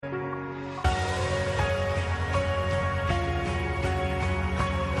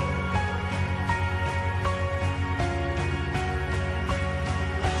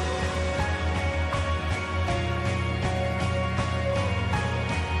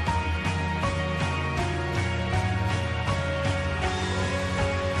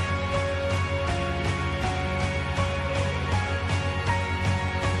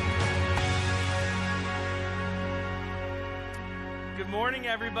morning,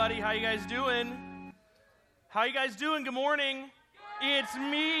 everybody. How you guys doing? How you guys doing? Good morning. It's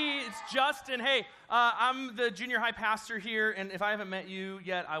me. It's Justin. Hey, I'm the junior high pastor here, and if I haven't met you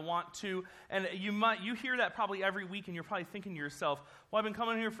yet, I want to. And you hear that probably every week, and you're probably thinking to yourself, well, I've been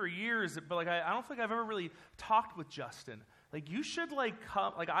coming here for years, but I don't think I've ever really talked with Justin. You should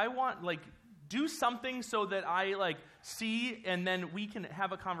come. I want do something so that I see, and then we can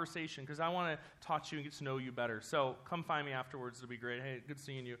have a conversation, because I want to talk to you and get to know you better. So come find me afterwards. It'll be great. Hey, good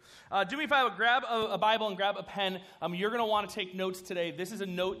seeing you. Do me a favor, grab a Bible and grab a pen. You're going to want to take notes today. This is a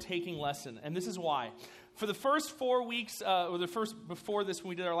note-taking lesson, and this is why. For the first 4 weeks, before this, when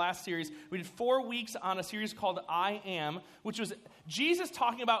we did our last series, we did 4 weeks on a series called I Am, which was Jesus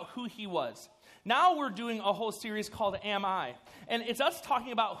talking about who he was. Now we're doing a whole series called Am I? And it's us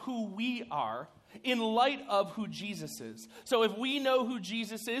talking about who we are in light of who Jesus is. So if we know who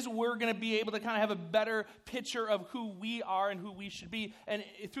Jesus is, we're going to be able to kind of have a better picture of who we are and who we should be. And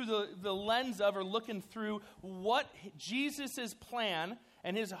through the lens of, or looking through what Jesus' plan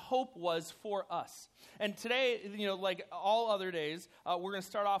and his hope was for us. And today, like all other days, we're going to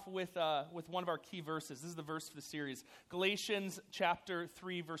start off with one of our key verses. This is the verse for the series. Galatians chapter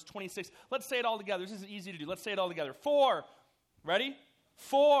 3, verse 26. Let's say it all together. This is easy to do. Let's say it all together. Ready?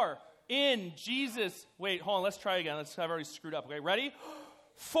 In Jesus. Wait, hold on. Let's try again. I've already screwed up. Okay, ready?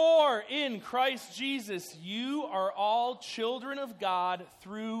 For in Christ Jesus, you are all children of God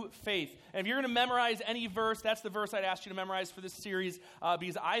through faith. And if you're going to memorize any verse, that's the verse I'd ask you to memorize for this series,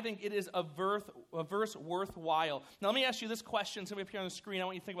 because I think it is a verse worthwhile. Now, let me ask you this question. It's going to be up here on the screen. I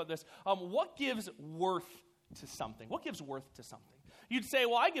want you to think about this. What gives worth to something? What gives worth to something? You'd say,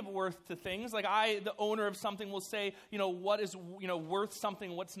 well, I give worth to things. The owner of something, will say, what is, worth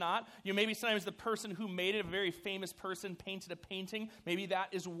something, what's not. Maybe sometimes the person who made it, a very famous person, painted a painting. Maybe that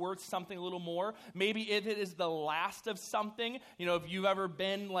is worth something a little more. Maybe if it is the last of something, if you've ever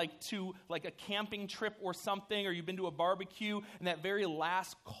been to a camping trip or something, or you've been to a barbecue, and that very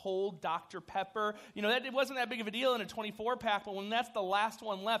last cold Dr. Pepper, that it wasn't that big of a deal in a 24-pack, but when that's the last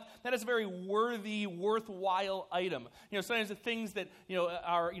one left, that is a very worthwhile item. Sometimes the things that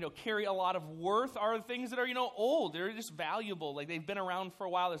are carry a lot of worth are things that are old. They're just valuable. They've been around for a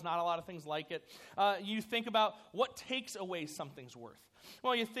while. There's not a lot of things like it. You think about what takes away something's worth.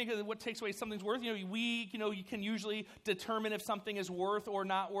 Well, you think of what takes away something's worth. You can usually determine if something is worth or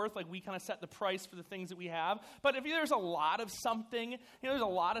not worth. We kind of set the price for the things that we have. But if there's a lot of something,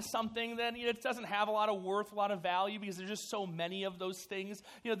 then it doesn't have a lot of worth, a lot of value, because there's just so many of those things.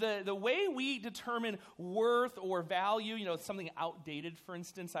 The way we determine worth or value, something outdated, for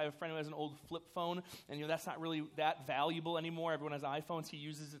instance. I have a friend who has an old flip phone, and that's not really that valuable anymore. Everyone has iPhones. He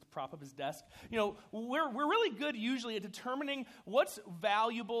uses it to prop up his desk. We're really good usually at determining what's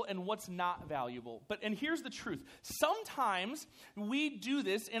valuable and what's not valuable. And here's the truth. Sometimes we do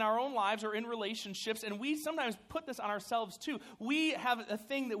this in our own lives or in relationships, and we sometimes put this on ourselves too. We have a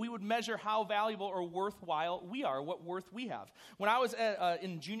thing that we would measure how valuable or worthwhile we are, what worth we have. When I was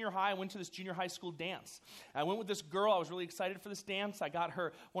in junior high, I went to this junior high school dance. I went with this girl. I was really excited for this dance. I got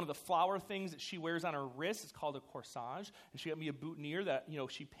her one of the flower things that she wears on her wrist. It's called a corsage. And she got me a boutonniere that,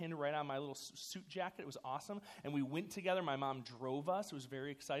 she pinned right on my little suit jacket. It was awesome. And we went together. My mom drove us. It was very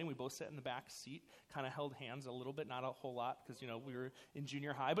exciting. We both sat in the back seat, kind of held hands a little bit, not a whole lot, because, we were in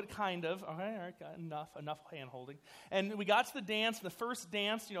junior high, but kind of. All right, got enough hand holding. And we got to the dance, the first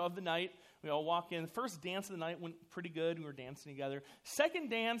dance, of the night. We all walk in. The first dance of the night went pretty good. We were dancing together.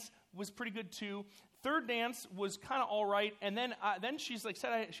 Second dance was pretty good too. Third dance was kind of all right. And then she's said she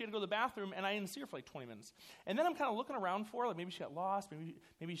had to go to the bathroom, and I didn't see her for 20 minutes. And then I'm kind of looking around for her, maybe she got lost,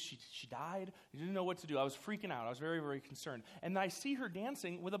 maybe she died. I didn't know what to do. I was freaking out. I was very, very concerned. And I see her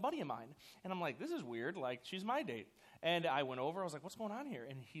dancing with a buddy of mine. And I'm like, this is weird. She's my date. And I went over. I was like, what's going on here?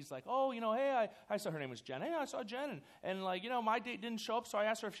 And he's like, oh, hey, I saw her name was Jen. Hey, I saw Jen. And my date didn't show up, so I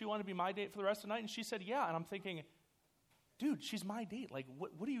asked her if she wanted to be my date for the rest of the night. And she said, yeah. And I'm thinking, dude, she's my date.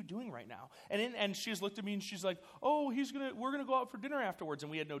 What are you doing right now? And she just looked at me and she's like, oh, we're gonna go out for dinner afterwards.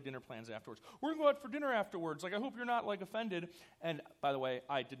 And we had no dinner plans afterwards. We're gonna go out for dinner afterwards. I hope you're not offended. And by the way,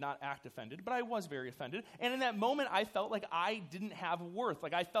 I did not act offended, but I was very offended. And in that moment, I felt like I didn't have worth.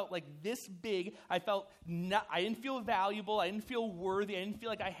 I felt this big. I didn't feel valuable. I didn't feel worthy. I didn't feel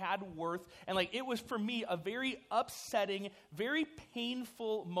like I had worth. And it was for me a very upsetting, very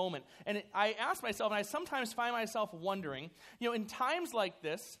painful moment. And I asked myself, and I sometimes find myself wondering, in times like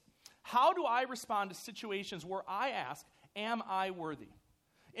this, how do I respond to situations where I ask, am I worthy?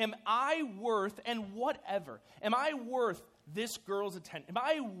 Am I worth, and whatever, am I worth this girl's attention? Am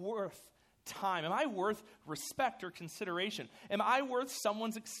I worth time? Am I worth respect or consideration? Am I worth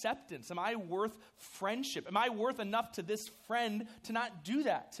someone's acceptance? Am I worth friendship? Am I worth enough to this friend to not do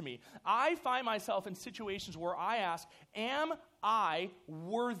that to me? I find myself in situations where I ask, am I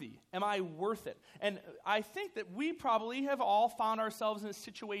worthy? Am I worth it? And I think that we probably have all found ourselves in a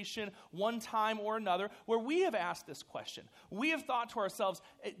situation one time or another where we have asked this question. We have thought to ourselves,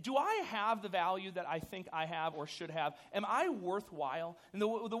 do I have the value that I think I have or should have? Am I worthwhile? And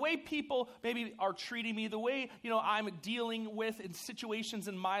the way people maybe are treating me, the way, I'm dealing with in situations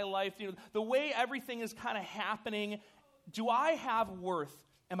in my life, the way everything is kind of happening, do I have worth?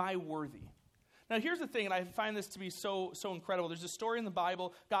 Am I worthy? Now, here's the thing, and I find this to be so incredible. There's a story in the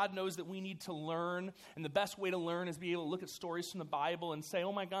Bible. God knows that we need to learn, and the best way to learn is be able to look at stories from the Bible and say,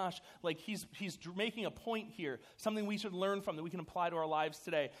 oh my gosh, like he's making a point here, something we should learn from that we can apply to our lives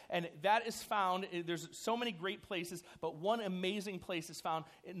today. And that is found, there's so many great places, but one amazing place is found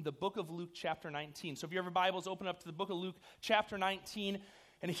in the book of Luke chapter 19. So if you have your Bibles, open up to the book of Luke chapter 19.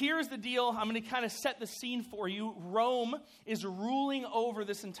 And here's the deal. I'm going to kind of set the scene for you. Rome is ruling over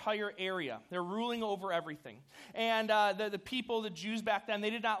this entire area. They're ruling over everything. And the people, the Jews back then,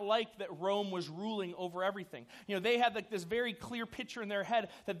 they did not like that Rome was ruling over everything. They had like this very clear picture in their head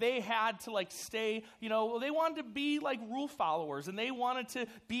that they had to like stay, they wanted to be like rule followers. And they wanted to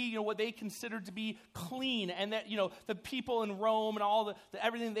be, what they considered to be clean. And that, the people in Rome and all the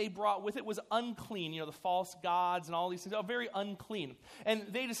everything they brought with it was unclean. The false gods and all these things, very unclean. And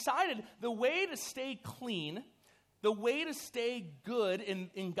they decided the way to stay clean, the way to stay good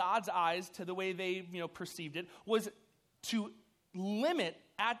in God's eyes to the way they perceived it, was to limit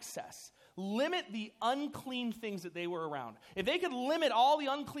access. Limit the unclean things that they were around. If they could limit all the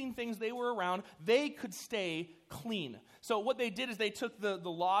unclean things they were around, they could stay clean. So what they did is they took the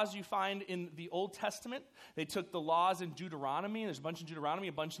laws you find in the Old Testament. They took the laws in Deuteronomy. There's a bunch in Deuteronomy,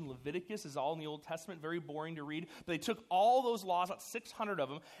 a bunch in Leviticus. Is all in the Old Testament. Very boring to read. But they took all those laws, about 600 of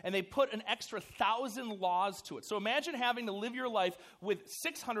them, and they put an extra 1,000 laws to it. So imagine having to live your life with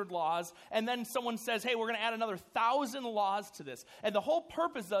 600 laws, and then someone says, hey, we're going to add another 1,000 laws to this. And the whole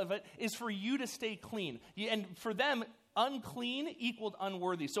purpose of it is for you to stay clean. And for them, unclean equaled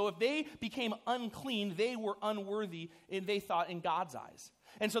unworthy. So if they became unclean, they were unworthy, and they thought, in God's eyes.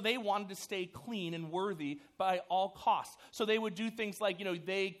 And so they wanted to stay clean and worthy by all costs. So they would do things like,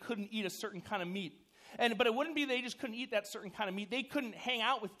 they couldn't eat a certain kind of meat. But it wouldn't be they just couldn't eat that certain kind of meat. They couldn't hang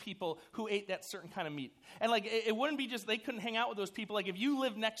out with people who ate that certain kind of meat. And it wouldn't be just they couldn't hang out with those people. Like if you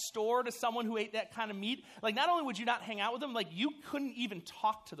lived next door to someone who ate that kind of meat, like not only would you not hang out with them, like you couldn't even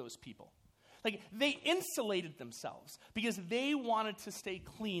talk to those people. Like they insulated themselves because they wanted to stay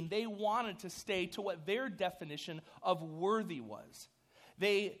clean. They wanted to stay to what their definition of worthy was.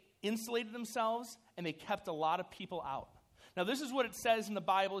 They insulated themselves and they kept a lot of people out. Now this is what it says in the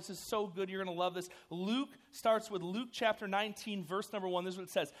Bible. This is so good. You're going to love this. Luke starts with Luke chapter 19, verse number 1. This is what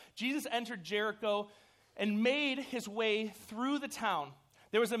it says. Jesus entered Jericho and made his way through the town.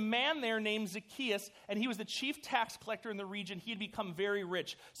 There was a man there named Zacchaeus, and he was the chief tax collector in the region. He had become very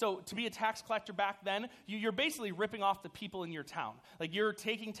rich. So to be a tax collector back then, you're basically ripping off the people in your town. Like you're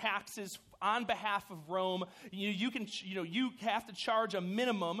taking taxes on behalf of Rome. You have to charge a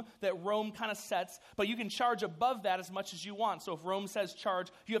minimum that Rome kind of sets, but you can charge above that as much as you want. So if Rome says charge,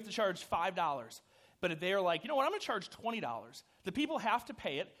 you have to charge $5. But if they're like, you know what, I'm going to charge $20. The people have to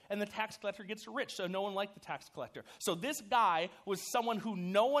pay it, and the tax collector gets rich, so no one liked the tax collector. So this guy was someone who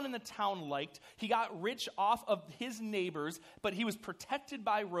no one in the town liked. He got rich off of his neighbors, but he was protected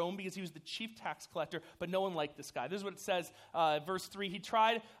by Rome because he was the chief tax collector, but no one liked this guy. This is what it says, verse 3. He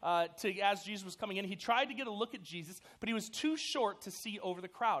tried as Jesus was coming in, he tried to get a look at Jesus, but he was too short to see over the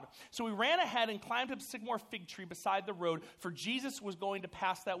crowd. So he ran ahead and climbed up a sycamore fig tree beside the road, for Jesus was going to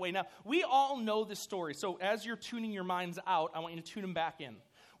pass that way. Now, we all know this story, so as you're tuning your minds out, I want you to tune them back in.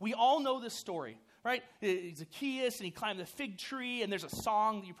 We all know this story, right? Zacchaeus, and he climbed the fig tree, and there's a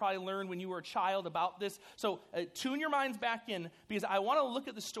song that you probably learned when you were a child about this. So tune your minds back in, because I want to look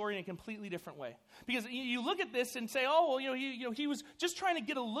at the story in a completely different way. Because you look at this and say, oh, well, he was just trying to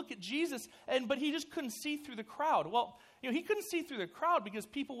get a look at Jesus, but he just couldn't see through the crowd. Well, he couldn't see through the crowd because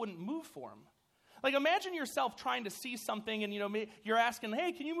people wouldn't move for him. Like imagine yourself trying to see something, and you're asking,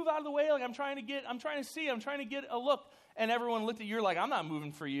 hey, can you move out of the way? Like I'm trying to get a look. And everyone looked at you, you're like, I'm not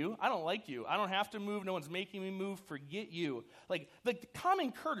moving for you. I don't like you. I don't have to move. No one's making me move. Forget you. Like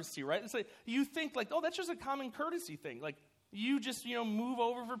common courtesy, right? It's like you think like, oh, that's just a common courtesy thing. Like you just, move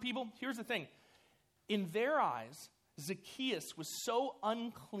over for people. Here's the thing. In their eyes, Zacchaeus was so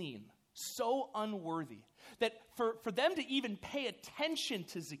unclean, so unworthy, that for them to even pay attention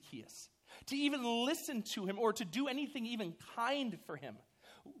to Zacchaeus, to even listen to him or to do anything even kind for him,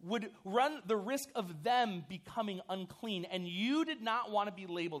 would run the risk of them becoming unclean. And you did not want to be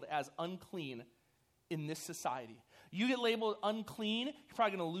labeled as unclean in this society. You get labeled unclean, you're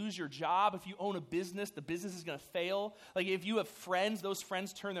probably going to lose your job. If you own a business, the business is going to fail. Like if you have friends, those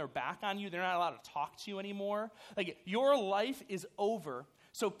friends turn their back on you. They're not allowed to talk to you anymore. Like your life is over.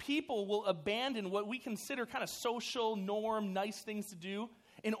 So people will abandon what we consider kind of social norm, nice things to do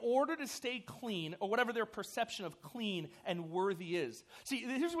in order to stay clean, or whatever their perception of clean and worthy is. See,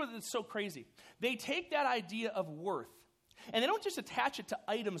 here's what is so crazy. They take that idea of worth, and they don't just attach it to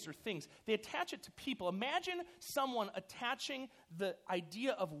items or things. They attach it to people. Imagine someone attaching the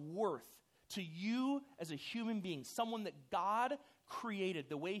idea of worth to you as a human being, someone that God created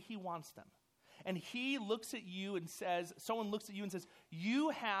the way he wants them. And he looks at you and says, someone looks at you and says, you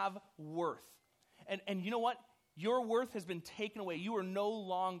have worth. And you know what? Your worth has been taken away. You are no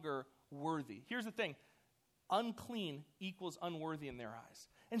longer worthy. Here's the thing. Unclean equals unworthy in their eyes.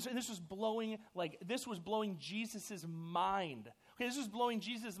 And so this was blowing Jesus' mind. Okay, this was blowing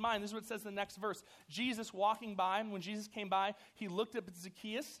Jesus' mind. This is what it says in the next verse. Jesus walking by, when Jesus came by, he looked up at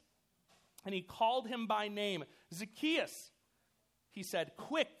Zacchaeus and he called him by name. Zacchaeus, he said,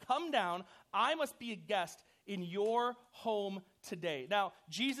 quick, come down. I must be a guest in your home today. Now,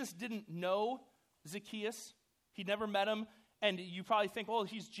 Jesus didn't know Zacchaeus. He'd never met him. And you probably think, well,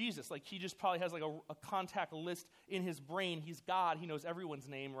 he's Jesus. Like, he just probably has like a contact list in his brain. He's God. He knows everyone's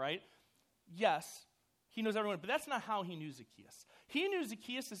name, right? Yes, he knows everyone. But that's not how he knew Zacchaeus. He knew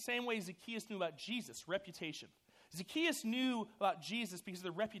Zacchaeus the same way Zacchaeus knew about Jesus, reputation. Zacchaeus knew about Jesus because of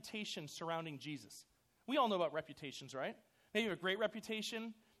the reputation surrounding Jesus. We all know about reputations, right? Maybe you have a great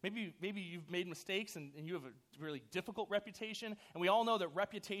reputation. Maybe you've made mistakes and you have a really difficult reputation. And we all know that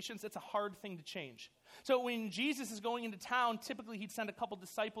reputations, it's a hard thing to change. So when Jesus is going into town, typically he'd send a couple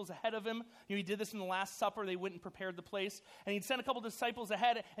disciples ahead of him. He did this in the Last Supper. They went and prepared the place. And he'd send a couple disciples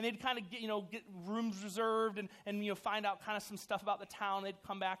ahead, and they'd kind of get rooms reserved and find out kind of some stuff about the town. They'd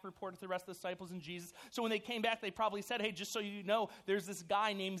come back and report to the rest of the disciples and Jesus. So when they came back, they probably said, hey, just so you know, there's this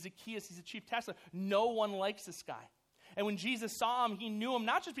guy named Zacchaeus. He's a chief tax collector. No one likes this guy. And when Jesus saw him, he knew him,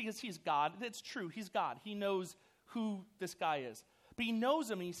 not just because he's God. It's true, he's God. He knows who this guy is. But he knows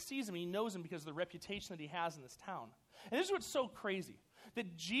him, and he sees him, and he knows him because of the reputation that he has in this town. And this is what's so crazy,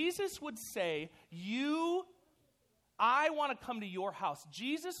 that Jesus would say, I want to come to your house.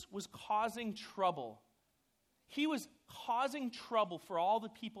 Jesus was causing trouble. He was causing trouble for all the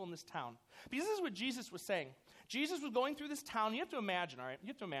people in this town. Because this is what Jesus was saying. Jesus was going through this town. You have to imagine, all right? You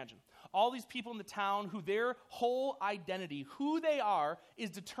have to imagine. All these people in the town who their whole identity, who they are, is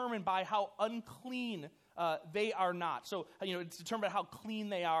determined by how unclean they are not. So, it's determined by how clean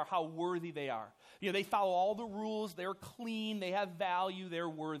they are, how worthy they are. They follow all the rules. They're clean. They have value. They're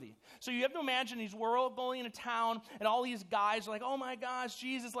worthy. So you have to imagine we're all going into town, and all these guys are like, oh my gosh,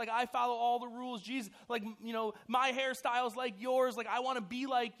 Jesus, like I follow all the rules. Jesus, like, my hairstyle is like yours. Like I want to be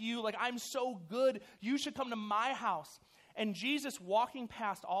like you. Like I'm so good. You should come to my house. And Jesus walking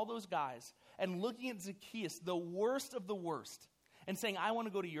past all those guys and looking at Zacchaeus, the worst of the worst, and saying, I want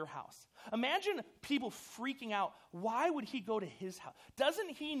to go to your house. Imagine people freaking out. Why would he go to his house? Doesn't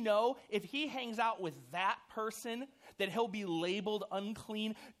he know if he hangs out with that person that he'll be labeled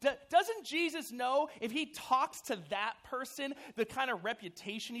unclean? Doesn't Jesus know if he talks to that person, the kind of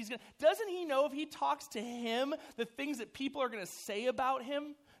reputation he's going to? Doesn't he know if he talks to him, the things that people are going to say about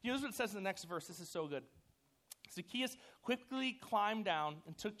him? This is what it says in the next verse. This is so good. Zacchaeus quickly climbed down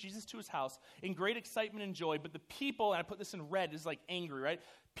and took Jesus to his house in great excitement and joy. But the people, and I put this in red, is like angry, right?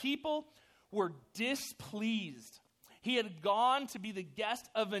 People were displeased. He had gone to be the guest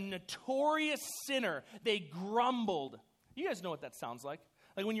of a notorious sinner. They grumbled. You guys know what that sounds like.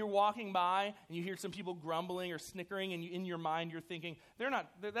 Like when you're walking by and you hear some people grumbling or snickering, and in your mind you're thinking,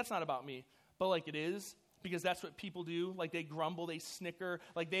 that's not about me. But like it is. Because that's what people do. Like they grumble, they snicker.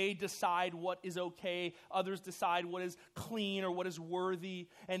 Like they decide what is okay. Others decide what is clean or what is worthy.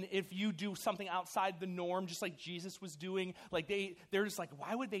 And if you do something outside the norm, just like Jesus was doing, like they're just like,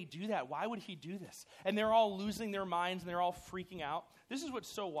 why would they do that? Why would he do this? And they're all losing their minds and they're all freaking out. This is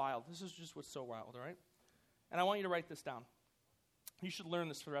what's so wild. This is just what's so wild, all right? And I want you to write this down. You should learn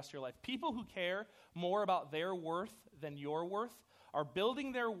this for the rest of your life. People who care more about their worth than your worth are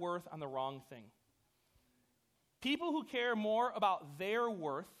building their worth on the wrong thing. People who care more about their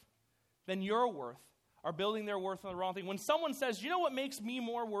worth than your worth are building their worth on the wrong thing. When someone says, you know what makes me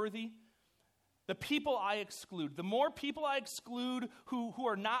more worthy? The people I exclude. The more people I exclude who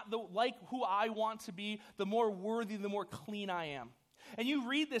are not like who I want to be, the more worthy, the more clean I am. And you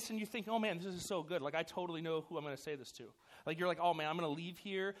read this and you think, oh man, this is so good. Like I totally know who I'm going to say this to. Like you're like, oh man, I'm going to leave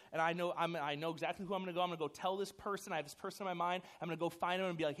here and I know exactly who I'm going to go. I'm going to go tell this person. I have this person in my mind. I'm going to go find them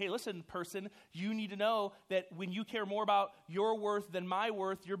and be like, hey, listen, person, you need to know that when you care more about your worth than my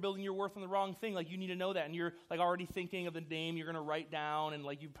worth, you're building your worth on the wrong thing. Like you need to know that. And you're like already thinking of the name you're going to write down and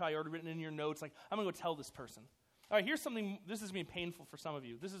like you've probably already written in your notes. Like I'm going to go tell this person. All right, here's something, this is going to be painful for some of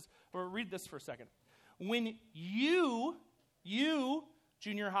you. Read this for a second. When you,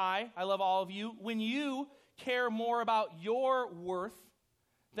 junior high, I love all of you, when you care more about your worth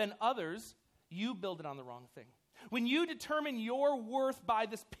than others, you build it on the wrong thing. When you determine your worth by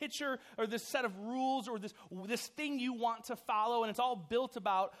this picture or this set of rules or this thing you want to follow, and it's all built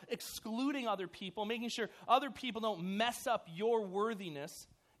about excluding other people, making sure other people don't mess up your worthiness,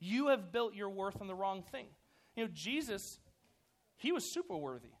 you have built your worth on the wrong thing. You know, Jesus, he was super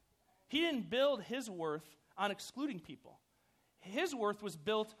worthy. He didn't build his worth on excluding people. His worth was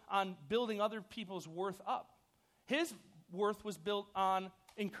built on building other people's worth up. His worth was built on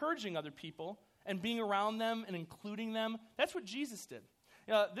encouraging other people and being around them and including them. That's what Jesus did.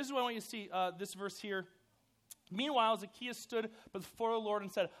 This is what I want you to see, this verse here. Meanwhile, Zacchaeus stood before the Lord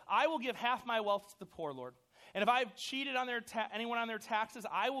and said, I will give half my wealth to the poor, Lord. And if I have cheated on anyone on their taxes,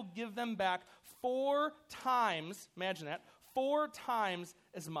 I will give them back 4 times, imagine that, 4 times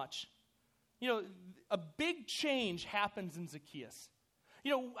as much. You know, a big change happens in Zacchaeus.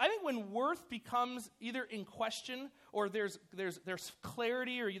 You know, I think when worth becomes either in question or there's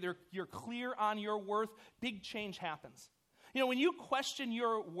clarity or either you're clear on your worth, big change happens. You know, when you question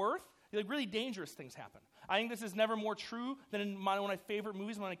your worth, like really dangerous things happen. I think this is never more true than in one of my favorite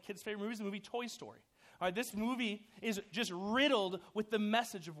movies, one of my kids' favorite movies, the movie Toy Story. All right, this movie is just riddled with the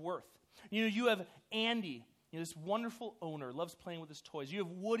message of worth. You know, you have Andy, you know, this wonderful owner, loves playing with his toys. You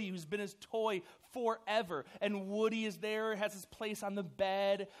have Woody, who's been his toy forever. And Woody is there, has his place on the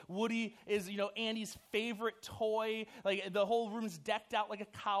bed. Woody is, you know, Andy's favorite toy. Like, the whole room's decked out like a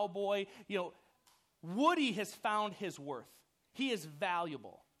cowboy. You know, Woody has found his worth. He is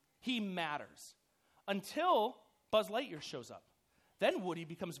valuable. He matters. Until Buzz Lightyear shows up. Then Woody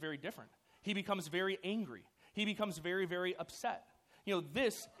becomes very different. He becomes very angry. He becomes very, very upset. You know,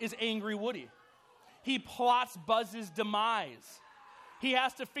 this is angry Woody. He plots Buzz's demise. He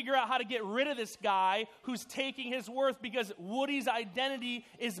has to figure out how to get rid of this guy who's taking his worth because Woody's identity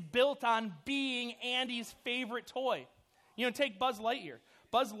is built on being Andy's favorite toy. You know, take Buzz Lightyear.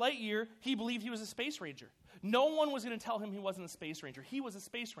 Buzz Lightyear, he believed he was a space ranger. No one was going to tell him he wasn't a space ranger. He was a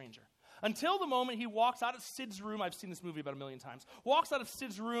space ranger. Until the moment he walks out of Sid's room, I've seen this movie about 1 million times, walks out of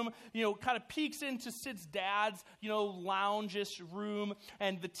Sid's room, you know, kind of peeks into Sid's dad's, you know, lounge-ish room,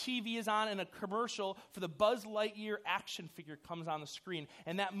 and the TV is on, and a commercial for the Buzz Lightyear action figure comes on the screen.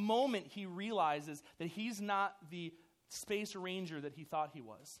 And that moment he realizes that he's not the space ranger that he thought he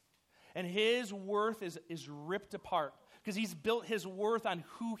was. And his worth is ripped apart because he's built his worth on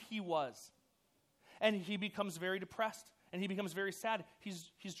who he was. And he becomes very depressed. And he becomes very sad.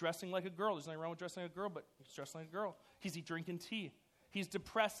 He's dressing like a girl. There's nothing wrong with dressing like a girl, but he's dressing like a girl. He's drinking tea. He's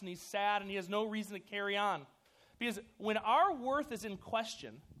depressed and he's sad and he has no reason to carry on. Because when our worth is in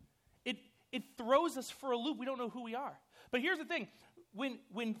question, it throws us for a loop. We don't know who we are. But here's the thing.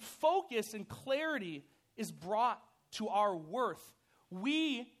 When focus and clarity is brought to our worth,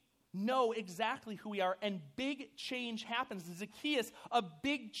 we know exactly who we are and big change happens. In Zacchaeus, a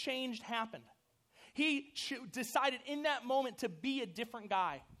big change happened. He decided in that moment to be a different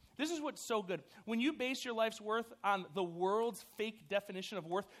guy. This is what's so good. When you base your life's worth on the world's fake definition of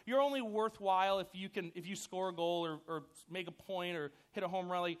worth, you're only worthwhile if you score a goal or make a point or hit a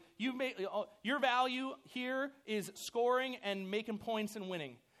home run. Like your value here is scoring and making points and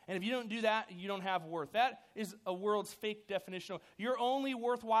winning. And if you don't do that, you don't have worth. That is a world's fake definition. You're only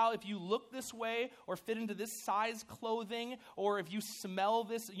worthwhile if you look this way or fit into this size clothing or if you smell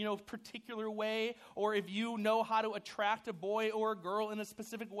this, you know, particular way or if you know how to attract a boy or a girl in a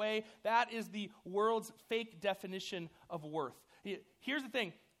specific way. That is the world's fake definition of worth. Here's the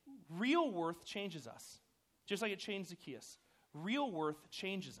thing. Real worth changes us, just like it changed Zacchaeus. Real worth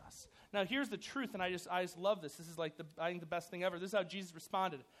changes us. Now, here's the truth, and I just love this. This is like I think the best thing ever. This is how Jesus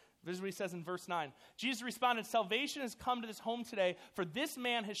responded. This is what he says in verse 9. Jesus responded, "Salvation has come to this home today, for this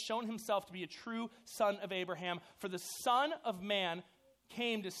man has shown himself to be a true son of Abraham. For the Son of Man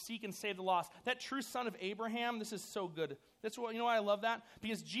came to seek and save the lost." That true son of Abraham, this is so good. That's what, you know why I love that?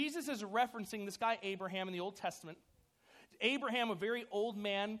 Because Jesus is referencing this guy Abraham in the Old Testament. Abraham, a very old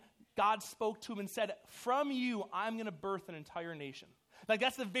man, God spoke to him and said, "From you, I'm going to birth an entire nation." Like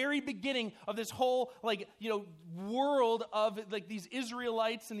that's the very beginning of this whole world of like these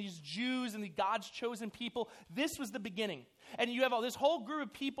Israelites and these Jews and the God's chosen people. This was the beginning. And you have all this whole group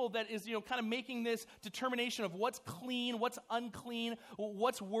of people that is, kind of making this determination of what's clean, what's unclean,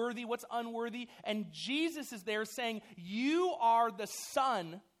 what's worthy, what's unworthy. And Jesus is there saying, you are the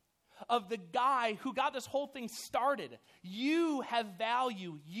son of the guy who got this whole thing started. You have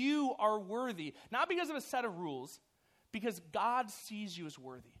value. You are worthy. Not because of a set of rules, because God sees you as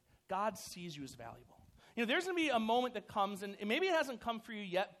worthy. God sees you as valuable. There's going to be a moment that comes, and maybe it hasn't come for you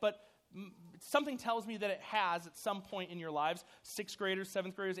yet, but something tells me that it has at some point in your lives. 6th graders,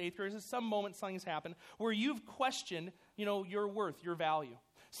 7th graders, 8th graders, at some moment something has happened where you've questioned, your worth, your value.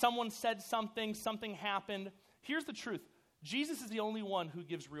 Someone said something happened. Here's the truth. Jesus is the only one who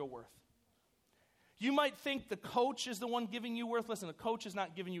gives real worth. You might think the coach is the one giving you worth. Listen, the coach is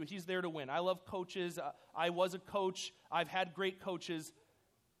not giving you, he's there to win. I love coaches. I was a coach. I've had great coaches.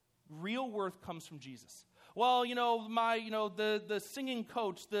 Real worth comes from Jesus. Well, the singing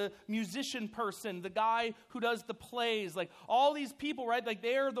coach, the musician person, the guy who does the plays, like all these people, right? Like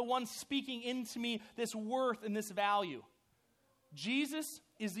they're the ones speaking into me this worth and this value. Jesus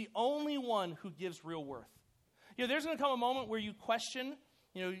is the only one who gives real worth. There's going to come a moment where you question,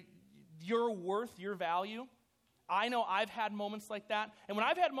 your worth, your value. I know I've had moments like that. And when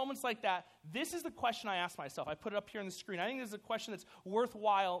I've had moments like that, this is the question I ask myself. I put it up here on the screen. I think this is a question that's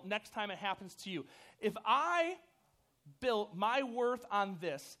worthwhile next time it happens to you. If I built my worth on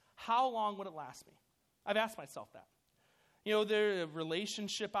this, how long would it last me? I've asked myself that. The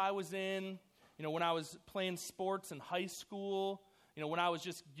relationship I was in, when I was playing sports in high school, when I was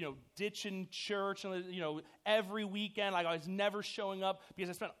just, ditching church, every weekend, like I was never showing up because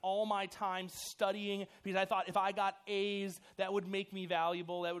I spent all my time studying because I thought if I got A's, that would make me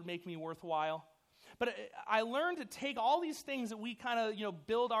valuable, that would make me worthwhile. But I learned to take all these things that we kind of,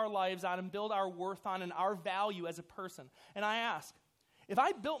 build our lives on and build our worth on and our value as a person. And I ask, if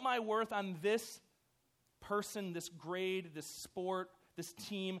I built my worth on this person, this grade, this sport, this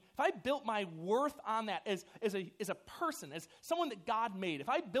team, if I built my worth on that as a person, as someone that God made, if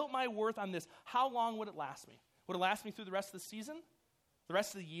I built my worth on this, how long would it last me? Would it last me through the rest of the season? The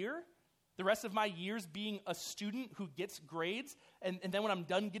rest of the year? The rest of my years being a student who gets grades? And then when I'm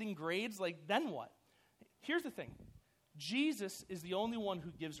done getting grades, then what? Here's the thing. Jesus is the only one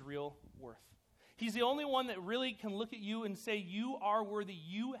who gives real worth. He's the only one that really can look at you and say, you are worthy,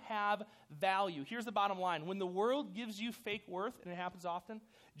 you have value. Here's the bottom line. When the world gives you fake worth, and it happens often,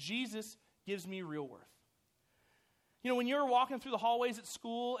 Jesus gives me real worth. When you're walking through the hallways at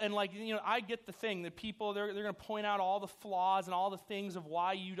school, and I get the thing that people, they're going to point out all the flaws and all the things of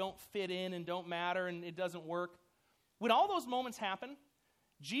why you don't fit in and don't matter and it doesn't work. When all those moments happen,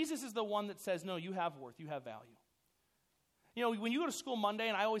 Jesus is the one that says, no, you have worth, you have value. When you go to school Monday,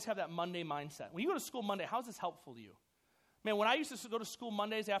 and I always have that Monday mindset. When you go to school Monday, how is this helpful to you? Man, when I used to go to school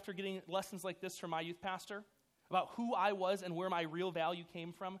Mondays after getting lessons like this from my youth pastor about who I was and where my real value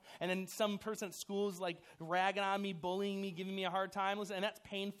came from, and then some person at school is ragging on me, bullying me, giving me a hard time, and that's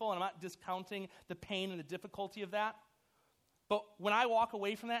painful, and I'm not discounting the pain and the difficulty of that. But when I walk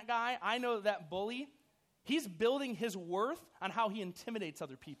away from that guy, I know that bully, he's building his worth on how he intimidates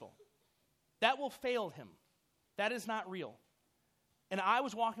other people. That will fail him. That is not real. And I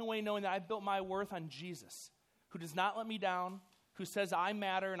was walking away knowing that I built my worth on Jesus, who does not let me down, who says I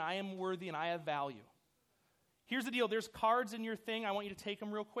matter and I am worthy and I have value. Here's the deal. There's cards in your thing. I want you to take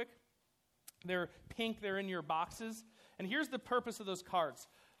them real quick. They're pink. They're in your boxes. And here's the purpose of those cards.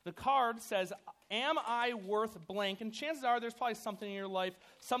 The card says, am I worth blank? And chances are there's probably something in your life,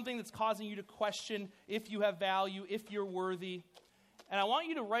 something that's causing you to question if you have value, if you're worthy. And I want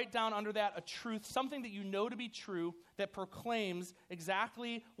you to write down under that a truth, something that you know to be true, that proclaims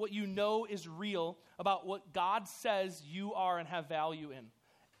exactly what you know is real about what God says you are and have value in.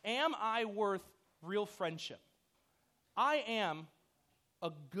 Am I worth real friendship? I am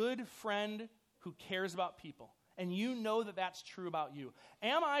a good friend who cares about people. And you know that that's true about you.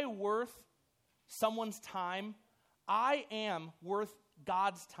 Am I worth someone's time? I am worth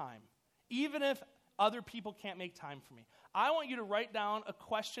God's time, even if other people can't make time for me. I want you to write down a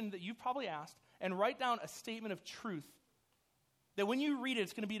question that you've probably asked and write down a statement of truth that when you read it,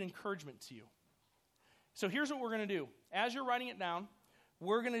 it's going to be an encouragement to you. So here's what we're going to do. As you're writing it down,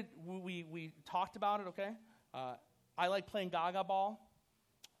 we talked about it, okay? I like playing Gaga ball.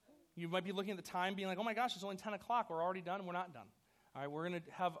 You might be looking at the time being like, oh my gosh, it's only 10 o'clock. We're already done. We're not done. All right, we're going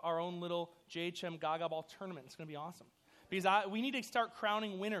to have our own little JHM Gaga ball tournament. It's going to be awesome. because we need to start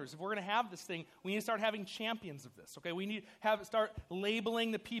crowning winners. If we're going to have this thing, we need to start having champions of this, okay? We need to start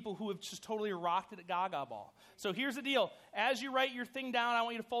labeling the people who have just totally rocked it at Gaga Ball. So here's the deal. As you write your thing down, I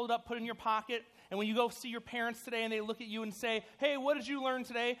want you to fold it up, put it in your pocket, and when you go see your parents today and they look at you and say, hey, what did you learn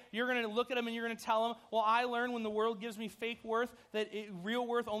today? You're going to look at them and you're going to tell them, well, I learned when the world gives me fake worth that real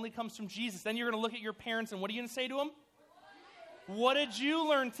worth only comes from Jesus. Then you're going to look at your parents and what are you going to say to them? What did you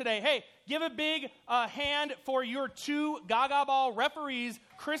learn today? Hey, give a big hand for your 2 Gaga Ball referees,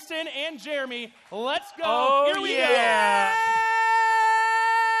 Kristen and Jeremy. Let's go. Oh, Here we yeah.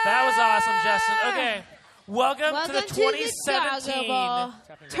 go. That was awesome, Justin. Okay. Welcome to the Gaga 2017 Ball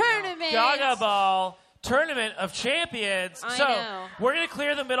tournament. Gaga Ball Tournament of Champions. I So know. we're going to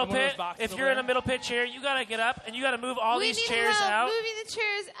clear the middle One of those pit. boxes If over you're in there. a middle pit chair, you got to get up and you got to move all these chairs help out. moving the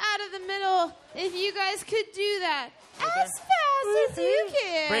chairs out of the middle. If you guys could do that as fast as you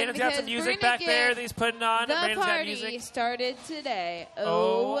can. Brandon's got some because we're music gonna back get there that he's putting on. The Brandon's got party music. started today.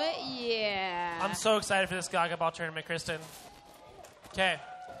 Oh. Yeah. I'm so excited for this Gaga Ball tournament, Kristen. Okay.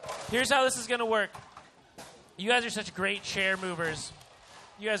 Here's how this is going to work. You guys are such great chair movers.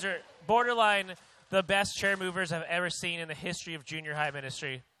 You guys are borderline the best chair movers I've ever seen in the history of junior high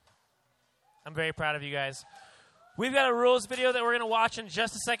ministry. I'm very proud of you guys. We've got a rules video that we're going to watch in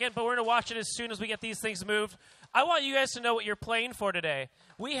just a second, but we're going to watch it as soon as we get these things moved. I want you guys to know what you're playing for today.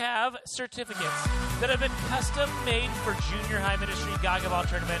 We have certificates that have been custom made for Junior High Ministry Gaga Ball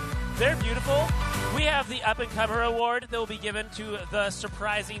Tournament. They're beautiful. We have the Up and Comer Award that will be given to the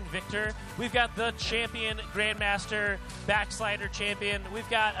surprising victor. We've got the champion, Grandmaster, Backslider champion. We've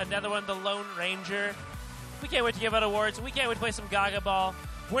got another one, the Lone Ranger. We can't wait to give out awards. We can't wait to play some Gaga Ball.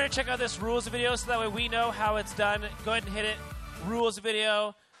 We're going to check out this rules video so that way we know how it's done. Go ahead and hit it. Rules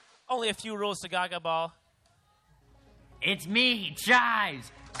video. Only a few rules to Gaga Ball. It's me,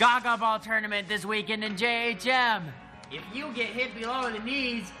 Chives. Gaga Ball tournament this weekend in JHM. If you get hit below the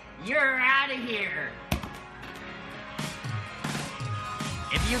knees, you're out of here.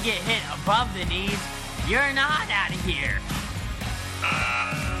 If you get hit above the knees, you're not out of here.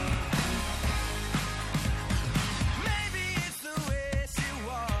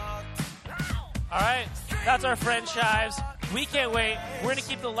 All right, that's our friend Chives. We can't wait. We're going to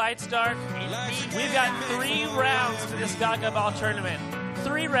keep the lights dark. We've got 3 rounds to this Gaga Ball tournament.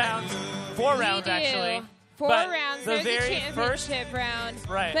 3 rounds, 4 rounds We do. actually. 4 But rounds. The There's very a first, championship round.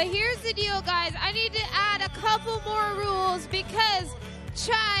 Right. But here's the deal, guys. I need to add a couple more rules because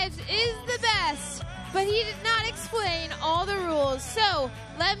Chives is the best, but he did not explain all the rules. So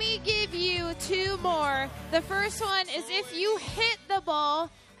let me give you 2 more. The first one is if you hit the ball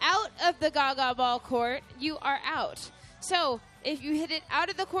out of the Gaga Ball court, you are out. So if you hit it out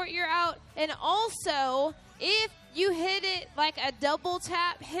of the court, you're out. And also, if you hit it like a double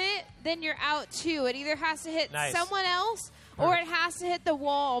tap hit, then you're out too. It either has to hit Nice. someone else or it has to hit the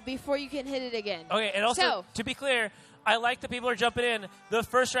wall before you can hit it again. Okay, and also, So- to be clear, I like that people are jumping in. The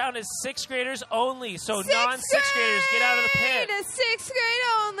first round is 6th graders only, so Sixth non-6th graders, get out of the pit. grade, 6th grade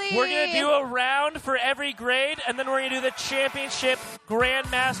only. We're going to do a round for every grade, and then we're going to do the championship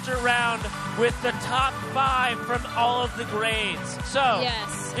Grandmaster round with the top 5 from all of the grades. So,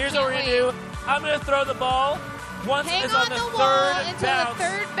 Yes, here's can't what we're going to wait. do. I'm going to throw the ball. Once Hang it's on on the wall third until bounce, the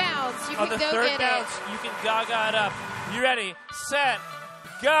third bounce. You on can the go third get bounce, it. you can gaga it up. You ready? Set.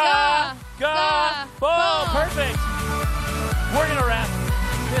 Ga, Ga, ga, ball. ball. Perfect. We're going to wrap.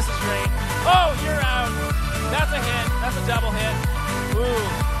 This is great. Oh, you're out. That's a hit. That's a double hit. Ooh,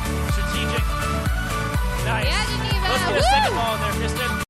 strategic. Nice. Yeah, Geneva. Let's get a Woo! second ball in there, Kristen.